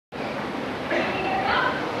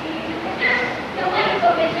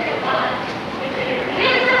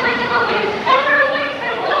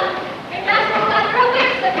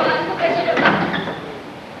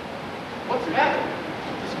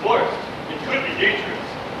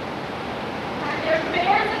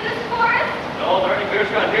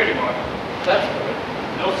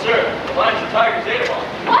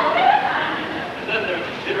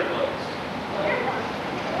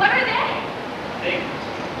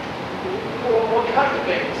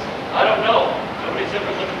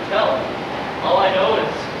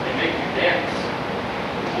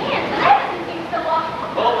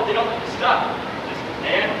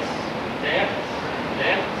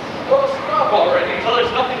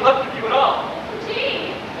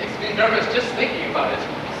just thinking about it.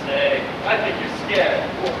 Say, I think you're scared.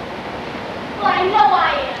 Well, I know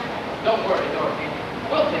I am. Don't worry, Dorothy.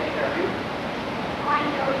 We'll take care of you. I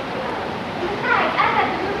know you will. Besides, I have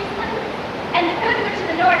the movie slippers. And the good witch of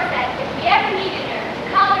the north said if we ever needed her to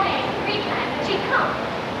call her name 3 times, she'd come.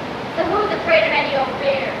 So who's afraid of any old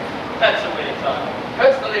bears? That's the way to talk.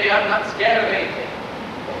 Personally, I'm not scared of anything.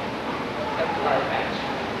 Except the light match.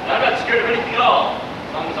 And I'm not scared of anything at all,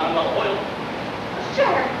 as long as I'm well oiled.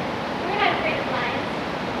 Sure. We're not afraid of lions.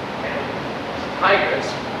 Tigers.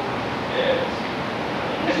 Yes.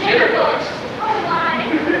 And jitterbugs. Oh, my.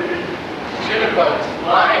 Jitterbugs,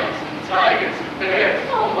 lions, and tigers, and bears.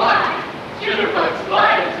 Oh, my. Jitterbugs,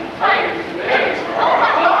 lions, and tigers, and bears. Oh, my.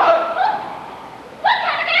 What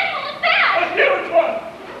kind of animal is that? A huge one.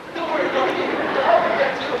 Don't worry, Dorothy. I'll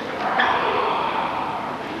protect you.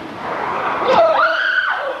 Look.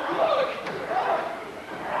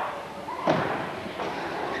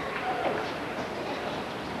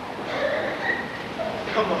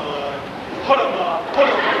 Come on. Put him up. Put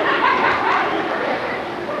him up.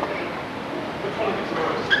 Which one of these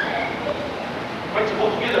doors? Fight you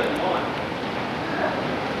both together if you want.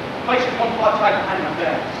 Fight you one paw tied behind my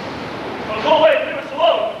back. Well, go away. Leave us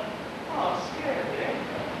alone. Oh, scared, eh?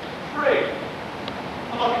 Afraid.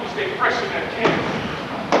 I'm lucky to stay fresh in that can.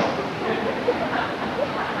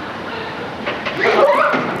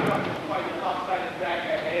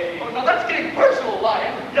 Oh, now that's getting personal,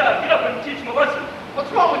 Lion. Yeah, get up and teach him a lesson.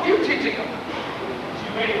 What's wrong with you teaching him? It's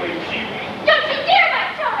you anyway, Kiwi. Don't you dare, my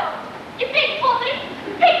Toto! You big bully!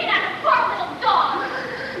 Taking out a poor little dog!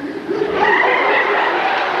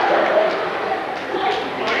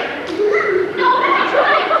 No, that's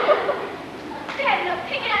right! Stand up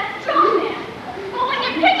picking out a straw man! But when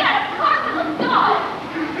you pick out a poor little dog,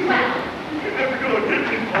 well, You're never gonna get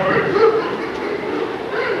me for it.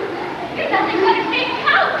 you're nothing but a big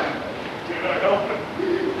coward! Did I help it?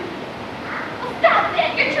 Well, stop that!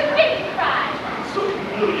 You're too big to cry! It's so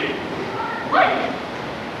humiliating. What is it?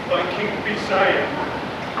 Like King Messiah,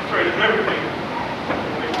 afraid of everything.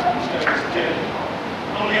 Messiah is dead.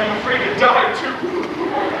 Only I'm afraid to die too.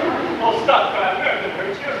 Oh, stop that. That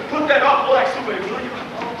hurts you. Put that awful axe away, will you?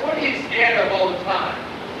 What are you scared of all the time?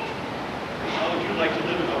 How would you like to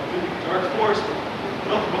live in a big dark forest with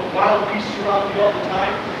nothing but wild beasts around you all the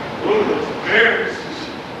time? Oh, those bears.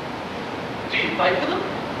 Do you fight with them?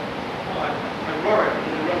 Oh, I roar at them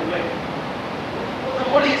and they run away. Well, then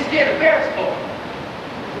what are you scared of bears for?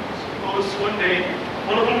 Suppose one day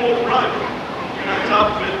one of them won't run. And on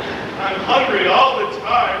top of it, I'm hungry all the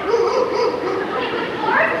time.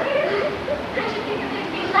 Forest here? I should think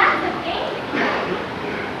there'd be lots of game.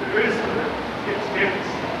 There is it's the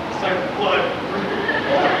sight of blood.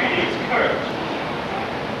 He needs courage.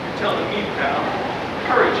 You're telling me, pal,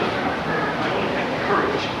 courage is enough. I only have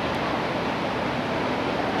courage.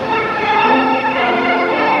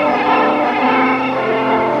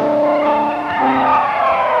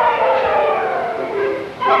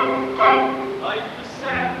 Life is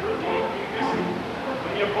sad, really,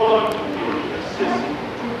 when you're born to be a sissy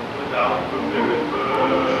without the vivid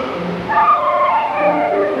bird.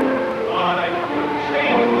 But I could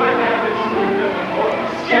change my habits, never more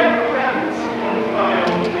scared of rabbits, if I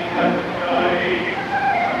only had a guide.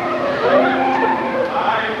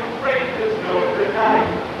 I'm afraid there's no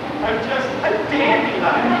denying, I'm just a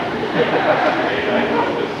dandelion. I know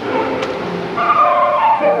this.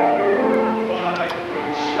 But I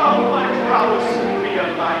could show my prowess and be a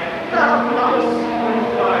lion, not a mouse,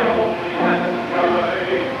 if I only had a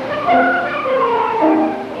guide.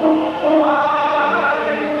 Oh,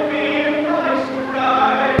 I'd be a nice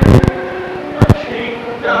ride, a king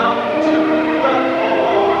down to the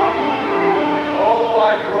core. Oh,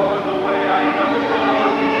 I'd roar the way I never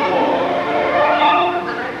roared before.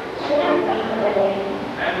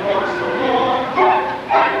 And roar some more.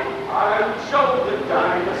 I would show the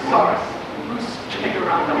dinosaurs who's king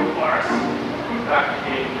around the forest. That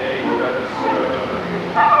king they better serve.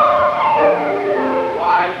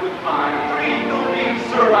 Why would my dream believe,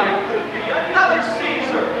 sir, I could be another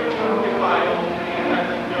Caesar if I only had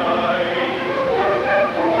a guide.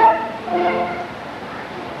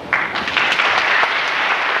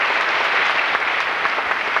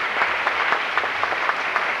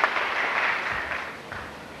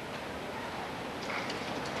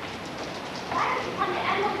 Why don't you come to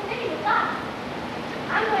Animal City with us?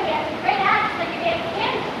 I'm going to ask the great axe like your dad's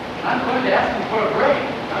candy. I'm going to ask him for a break.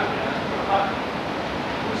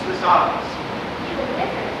 Who's this Oz? She's a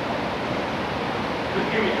wizard. Could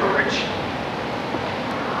give me courage.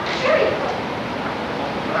 Sure you could.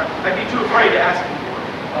 I'd be too afraid to ask him for it.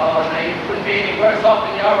 Oh, now you couldn't be any worse off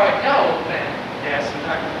than you are right now, old man. Yes, and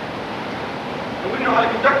I wouldn't know how to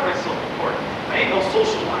conduct myself in court. I ain't no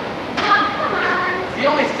social one. Oh, come on. It's the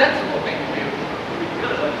only sensible thing to do. We'd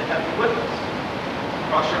really like to have you with us.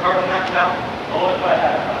 Cross your heart on that, Cal? Oh, if I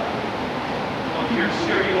had a heart. Well, you're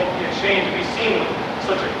sure you won't be ashamed to be seen with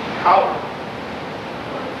such a coward.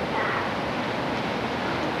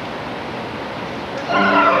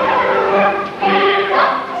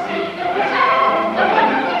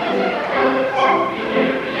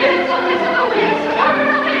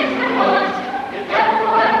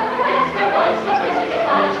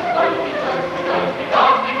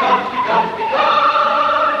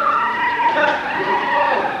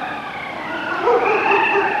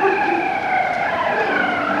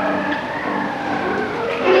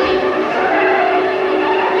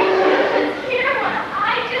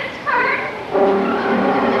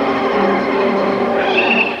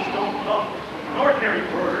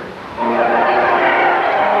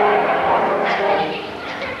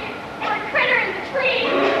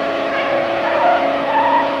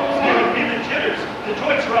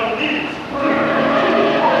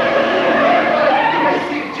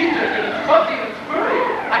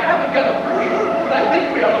 I haven't got a breathe, but I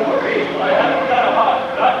think we ought to worry.